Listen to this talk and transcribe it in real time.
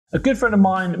A good friend of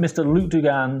mine, Mr. Luke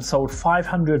Dugan, sold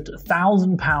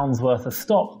 £500,000 worth of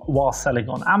stock while selling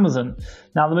on Amazon.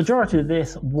 Now, the majority of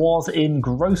this was in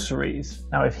groceries.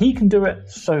 Now, if he can do it,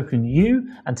 so can you.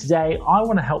 And today, I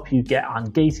want to help you get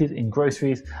ungated in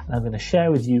groceries, and I'm going to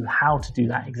share with you how to do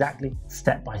that exactly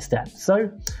step by step. So,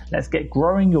 let's get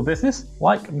growing your business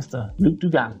like Mr. Luke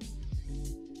Dugan.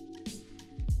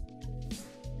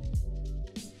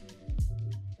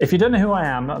 If you don't know who I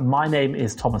am, my name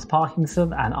is Thomas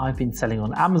Parkinson and I've been selling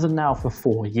on Amazon now for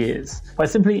 4 years. Quite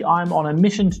simply, I'm on a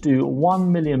mission to do £1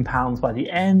 million by the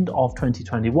end of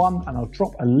 2021, and I'll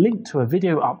drop a link to a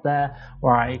video up there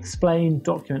where I explain,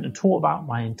 document and talk about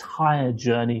my entire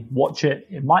journey. Watch it.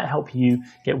 It might help you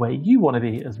get where you want to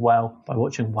be as well by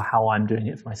watching how I'm doing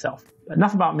it for myself.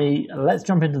 Enough about me, let's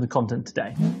jump into the content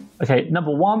today. Okay,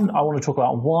 number one, I want to talk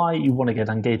about why you want to get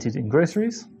ungated in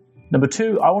groceries. Number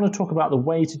two, I want to talk about the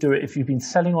way to do it if you've been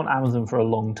selling on Amazon for a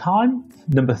long time.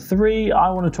 Number three, I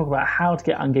want to talk about how to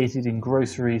get ungated in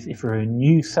groceries if you're a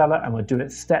new seller, and we'll do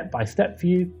it step by step for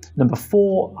you. Number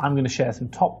four, I'm going to share some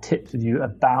top tips with you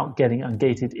about getting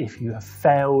ungated if you have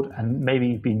failed and maybe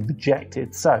you've been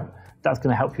rejected. So that's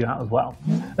going to help you out as well.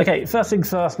 Okay, first things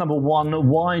first, number one,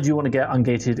 why do you want to get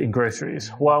ungated in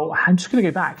groceries? Well, I'm just going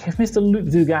to go back. If Mr. Luke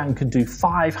Dugan can do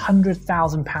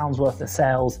 £500,000 worth of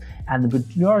sales and the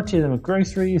majority of them are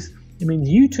groceries, it means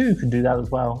you too can do that as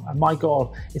well. And my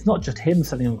God, it's not just him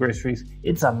selling on groceries,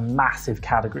 it's a massive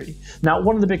category. Now,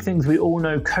 one of the big things we all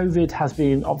know, COVID has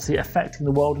been obviously affecting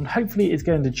the world and hopefully it's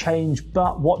going to change,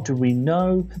 but what do we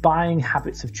know? Buying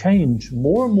habits have changed.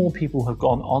 More and more people have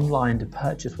gone online to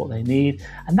purchase what they need,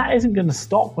 and that isn't going to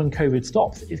stop when COVID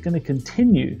stops, it's going to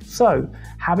continue. So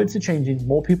habits are changing,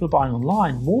 more people are buying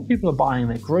online, more people are buying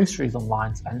their groceries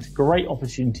online, and it's a great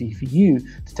opportunity for you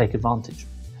to take advantage.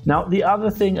 Now, the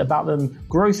other thing about them,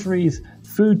 groceries,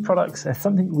 food products, they're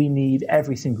something we need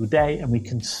every single day and we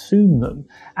consume them.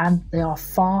 And they are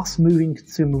fast moving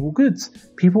consumable goods.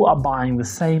 People are buying the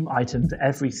same items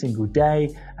every single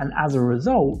day. And as a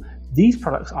result, these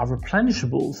products are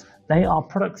replenishables. They are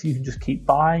products you can just keep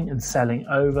buying and selling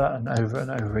over and over and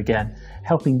over again,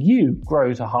 helping you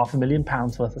grow to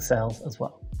 £500,000 worth of sales as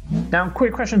well. Now,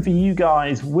 quick question for you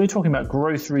guys. We're talking about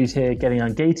groceries here, getting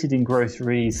ungated in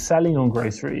groceries, selling on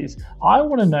groceries. I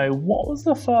want to know, what was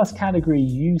the first category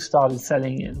you started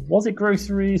selling in? Was it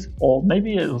groceries, or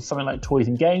maybe it was something like toys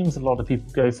and games a lot of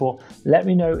people go for? Let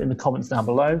me know in the comments down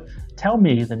below. Tell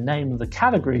me the name of the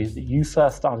category that you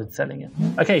first started selling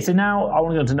in. Okay, so now I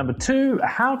want to go to number two,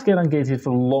 how to get ungated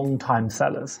for long-time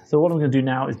sellers. So what I'm going to do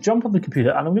now is jump on the computer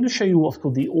and I'm going to show you what's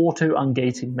called the auto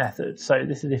ungating method. So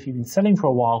this is if you've been selling for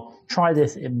a while, try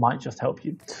this, it might just help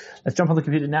you. Let's jump on the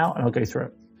computer now and I'll go through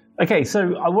it. Okay, so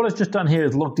what I've just done here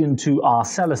is logged into our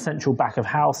Seller Central back of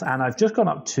house, and I've just gone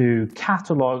up to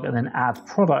catalog and then add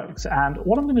products. And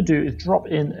what I'm going to do is drop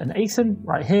in an ASIN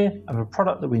right here of a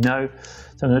product that we know.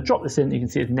 So I'm going to drop this in. You can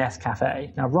see it's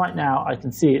Nescafe. Now, right now I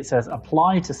can see it says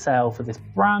apply to sell for this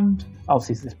brand,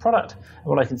 obviously it's this product. And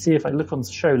what I can see if I look on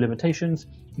show limitations,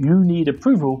 you need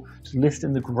approval to list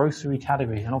in the grocery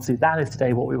category. And obviously that is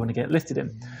today what we want to get listed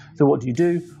in. So what do you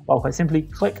do? Well, quite simply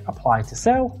click apply to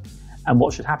sell. And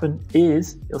what should happen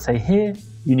is it'll say here,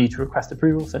 you need to request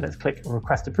approval. So let's click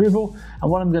request approval. And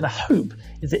what I'm going to hope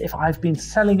is that if I've been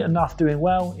selling enough, doing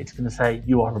well, it's going to say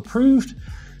you are approved,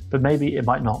 but maybe it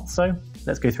might not. So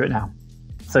let's go through it now.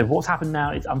 So what's happened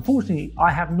now is, unfortunately,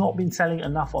 I have not been selling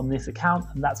enough on this account,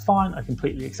 and that's fine. I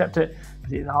completely accept it,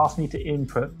 but it asked me to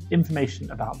input information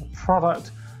about the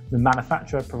product, the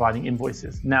manufacturer, providing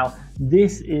invoices. Now,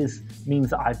 this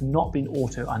means that I've not been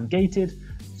auto ungated.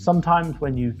 Sometimes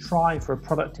when you try for a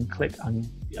product and click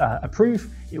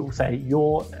approve, it will say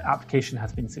your application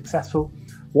has been successful.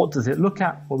 What does it look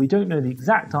at? Well, we don't know the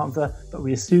exact answer, but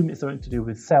we assume it's something to do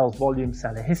with sales volume,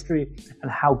 seller history,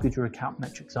 and how good your account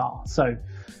metrics are. So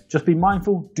just be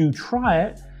mindful, do try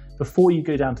it before you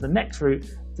go down to the next route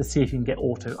to see if you can get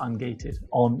auto ungated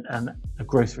on a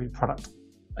grocery product.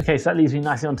 Okay, so that leads me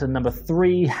nicely on to number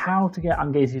three, how to get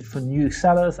ungated for new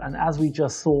sellers. And as we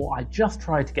just saw, I just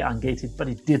tried to get ungated, but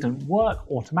it didn't work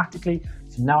automatically.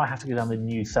 So now I have to go down the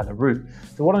new seller route.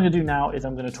 So what I'm going to do now is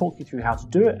I'm going to talk you through how to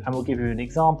do it, and we'll give you an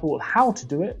example of how to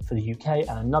do it for the UK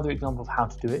and another example of how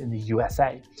to do it in the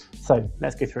USA. So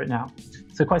let's go through it now.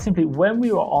 So quite simply, when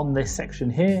we were on this section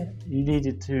here, you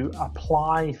needed to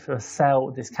apply for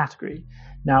sell this category.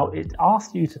 Now it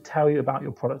asks you to tell you about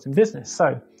your product and business.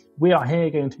 So we are here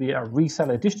going to be a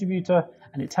reseller distributor,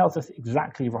 and it tells us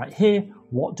exactly right here,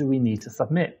 what do we need to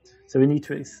submit? So we need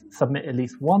to submit at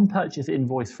least one purchase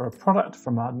invoice for a product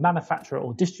from a manufacturer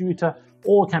or distributor,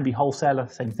 or it can be wholesaler,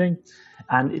 same thing.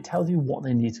 and it tells you what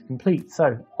they need to complete.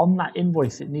 So on that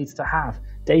invoice, it needs to have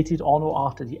dated on or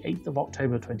after the 8th of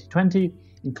October 2020,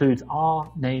 includes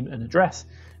our name and address,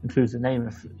 includes the name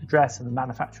and address of the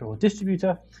manufacturer or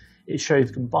distributor. It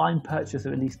shows combined purchase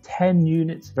of at least 10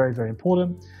 units, very, very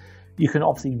important. You can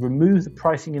obviously remove the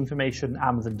pricing information,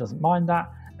 Amazon doesn't mind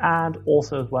that, and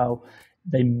also as well,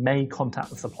 they may contact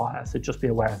the supplier, so just be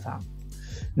aware of that.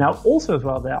 Now also as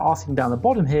well, they're asking down the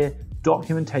bottom here,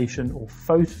 documentation or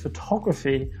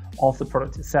photography of the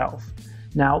product itself.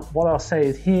 Now what I'll say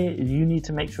is here is you need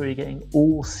to make sure you're getting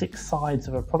all 6 sides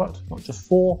of a product, not just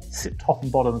 4, top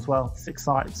and bottom as well, 6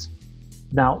 sides.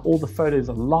 Now all the photos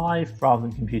are live rather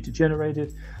than computer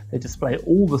generated. They display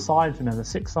all the sides, remember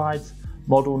 6 sides,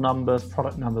 model numbers,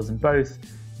 product numbers in both,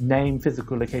 name,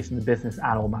 physical location of the business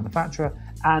and or manufacturer,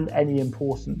 and any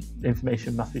important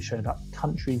information must be shown up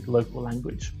country, local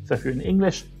language. So if you're in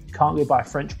English, you can't go buy a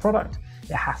French product,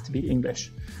 it has to be English.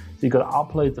 So you've got to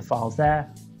upload the files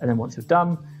there, and then once you're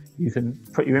done, you can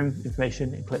put your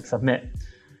information and click submit.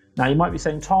 Now you might be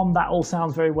saying, Tom, that all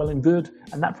sounds very well and good,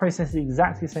 and that process is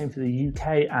exactly the same for the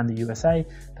UK and the USA,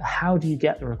 but how do you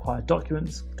get the required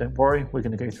documents? Don't worry, we're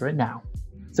going to go through it now.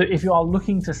 So if you are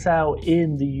looking to sell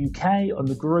in the UK on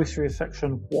the grocery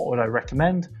section, what would I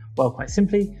recommend? Well, quite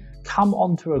simply, come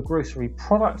onto a grocery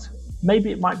product.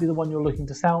 Maybe it might be the one you're looking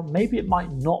to sell, maybe it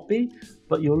might not be,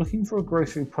 but you're looking for a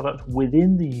grocery product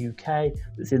within the UK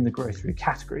that's in the grocery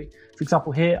category. For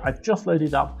example, here I've just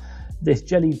loaded up this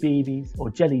Jelly Babies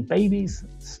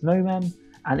snowmen,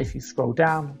 and if you scroll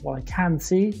down, what I can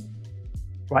see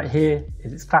right here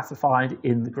is it's classified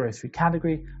in the grocery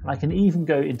category, and I can even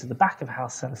go into the back of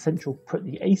House Seller Central, put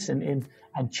the ASIN in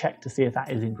and check to see if that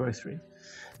is in grocery.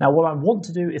 Now what I want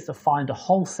to do is to find a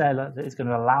wholesaler that is going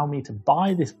to allow me to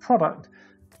buy this product,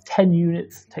 10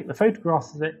 units, take the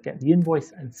photographs of it, get the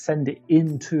invoice and send it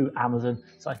into Amazon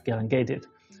so I can get Ungated.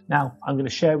 Now I'm going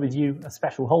to share with you a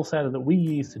special wholesaler that we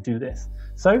use to do this.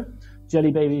 So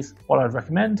Jelly Babies, what I'd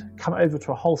recommend, come over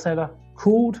to a wholesaler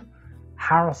called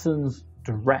Harrison's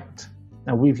Direct.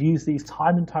 Now we've used these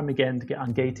time and time again to get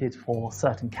Ungated for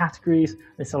certain categories.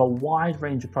 They sell a wide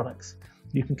range of products.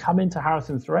 You can come into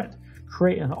Harrison's Direct,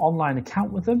 create an online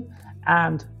account with them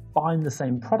and find the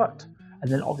same product,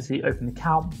 and then obviously open the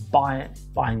account, buy it,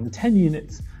 buying the 10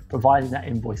 units, providing that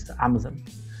invoice to Amazon.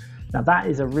 Now that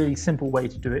is a really simple way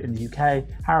to do it in the UK.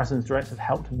 Harrison's Direct have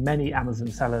helped many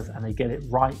Amazon sellers and they get it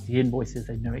right. The invoices,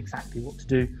 they know exactly what to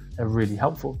do. They're really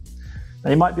helpful. Now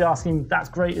you might be asking, that's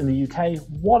great in the UK,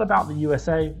 what about the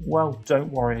USA? Well,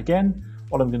 don't worry again.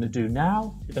 What I'm going to do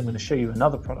now is I'm going to show you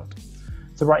another product.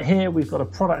 So right here, we've got a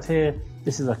product here.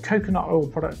 This is a coconut oil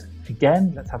product.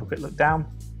 Again, let's have a quick look down.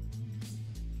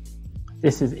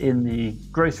 This is in the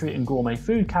grocery and gourmet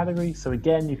food category. So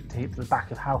again, you can take it to the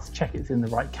back of house, check it's in the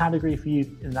right category for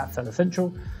you in that Seller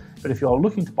Central. But if you're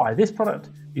looking to buy this product,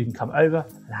 you can come over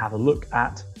and have a look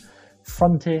at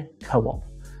Frontier Co-op.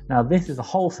 Now this is a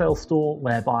wholesale store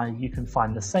whereby you can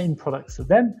find the same products of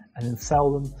them and then sell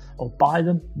them or buy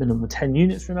them, minimum of 10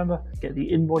 units, remember, get the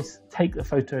invoice, take the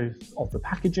photos of the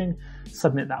packaging,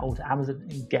 submit that all to Amazon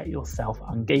and get yourself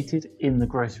Ungated in the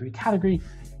grocery category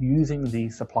using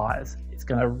these suppliers. It's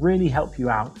going to really help you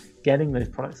out getting those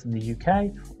products in the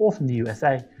UK or from the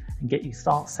USA and get you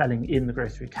start selling in the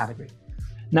grocery category.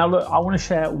 Now look, I want to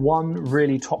share one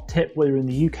really top tip, whether in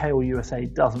the UK or USA,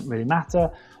 doesn't really matter.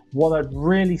 What I'd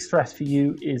really stress for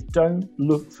you is don't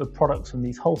look for products from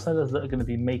these wholesalers that are going to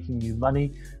be making you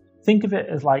money. Think of it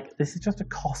as like, this is just a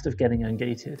cost of getting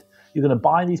Ungated. You're going to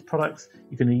buy these products,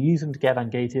 you're going to use them to get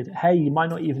Ungated. Hey, you might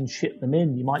not even ship them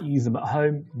in, you might use them at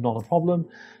home, not a problem.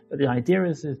 But the idea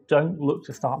is don't look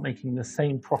to start making the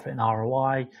same profit and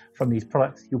ROI from these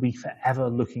products. You'll be forever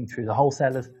looking through the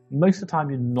wholesalers. Most of the time,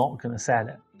 you're not going to sell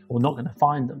it or not going to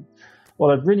find them.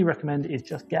 What I'd really recommend is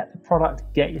just get the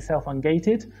product, get yourself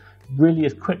Ungated really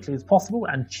as quickly as possible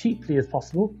and cheaply as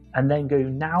possible, and then go,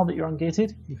 now that you're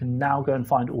Ungated, you can now go and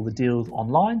find all the deals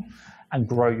online and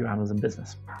grow your Amazon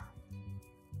business.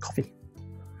 Coffee.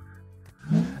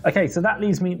 Okay, so that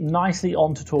leads me nicely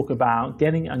on to talk about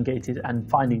getting Ungated and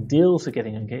finding deals for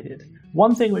getting Ungated.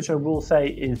 One thing which I will say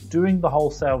is doing the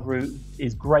wholesale route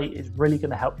is great. It's really going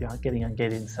to help you out getting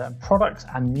Ungated in certain products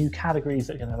and new categories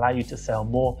that are going to allow you to sell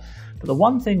more. But the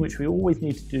one thing which we always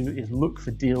need to do is look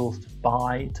for deals to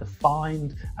buy, to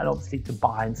find, and obviously to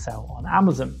buy and sell on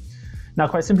Amazon. Now,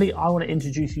 quite simply, I want to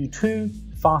introduce you to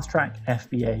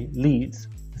FastTrackFBA leads.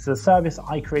 It's a service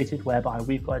I created whereby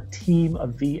we've got a team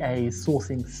of VAs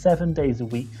sourcing 7 days a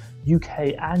week,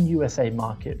 UK and USA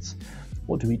markets.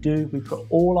 What do? We put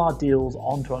all our deals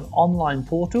onto an online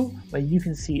portal where you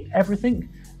can see everything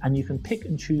and you can pick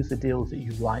and choose the deals that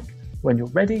you like. When you're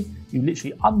ready, you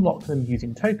literally unlock them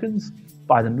using tokens,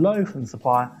 buy them low from the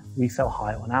supplier, resell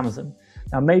high on Amazon.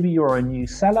 Now, maybe you're a new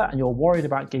seller and you're worried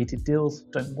about gated deals.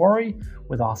 Don't worry.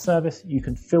 With our service, you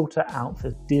can filter out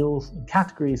for deals and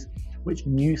categories which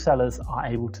new sellers are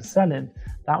able to sell in.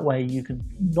 That way you can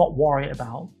not worry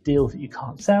about deals that you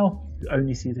can't sell. You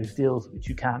only see those deals which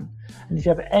you can. And if you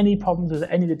have any problems with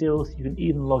any of the deals, you can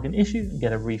even log an issue and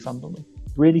get a refund on them.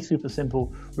 Really super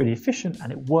simple, really efficient,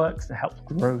 and it works to help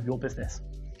grow your business.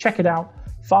 Check it out,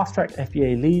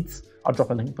 FastTrackFBA leads. I'll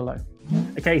drop a link below.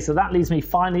 Okay, so that leads me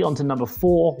finally onto number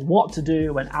 4, what to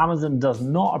do when Amazon does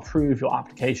not approve your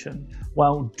application.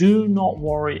 Well, do not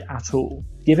worry at all.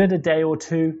 Give it a day or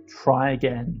two, try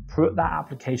again, put that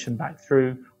application back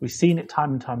through. We've seen it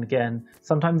time and time again.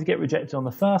 Sometimes you get rejected on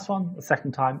the first one, the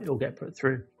second time it'll get put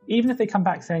through. Even if they come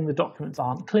back saying the documents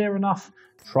aren't clear enough,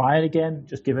 try it again,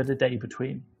 just give it a day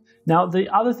between. Now, the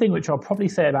other thing which I'll probably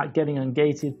say about getting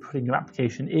Ungated, putting your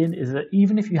application in, is that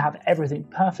even if you have everything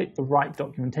perfect, the right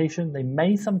documentation, they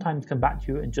may sometimes come back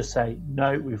to you and just say,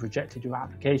 no, we've rejected your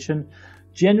application.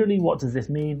 Generally, what does this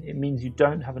mean? It means you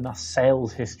don't have enough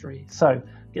sales history. So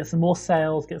get some more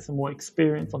sales, get some more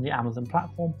experience on the Amazon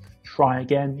platform, try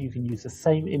again. You can use the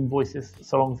same invoices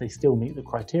so long as they still meet the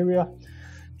criteria.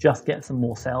 Just get some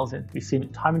more sales in. We've seen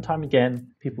it time and time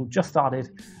again. People just started,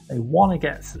 they want to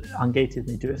get Ungated and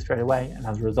they do it straight away, and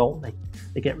as a result,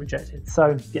 they get rejected.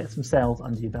 So get some sales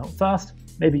under your belt first.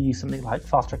 Maybe use something like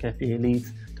FastTrackFBA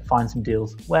leads to find some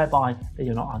deals whereby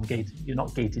you're not ungated, you're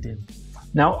not gated in.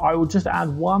 Now, I will just add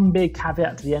one big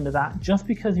caveat to the end of that. Just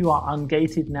because you are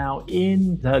ungated now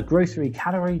in the grocery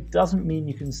category doesn't mean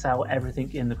you can sell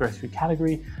everything in the grocery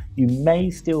category. You may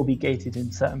still be gated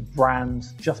in certain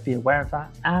brands, just be aware of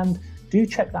that. And do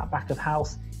check that back of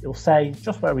house. It'll say,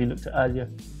 just where we looked at earlier,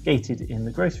 gated in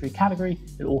the grocery category.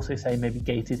 It'll also say maybe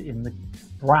gated in the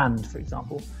brand, for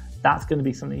example. That's going to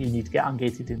be something you need to get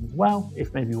ungated in as well,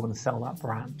 if maybe you want to sell that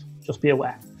brand. Just be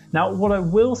aware. Now, what I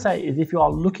will say is if you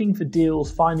are looking for deals,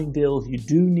 finding deals, you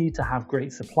do need to have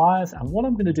great suppliers. And what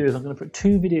I'm going to do is I'm going to put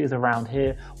 2 videos around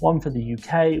here, one for the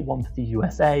UK, one for the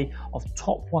USA, of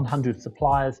top 100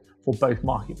 suppliers for both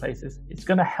marketplaces. It's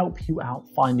going to help you out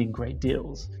finding great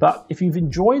deals. But if you've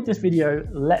enjoyed this video,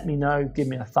 let me know, give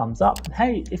me a thumbs up. And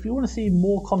hey, if you want to see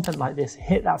more content like this,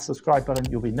 hit that subscribe button,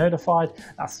 you'll be notified.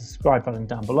 That's the subscribe button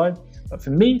down below. But for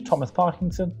me, Thomas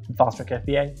Parkinson from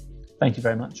FastTrackFBA, thank you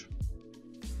very much.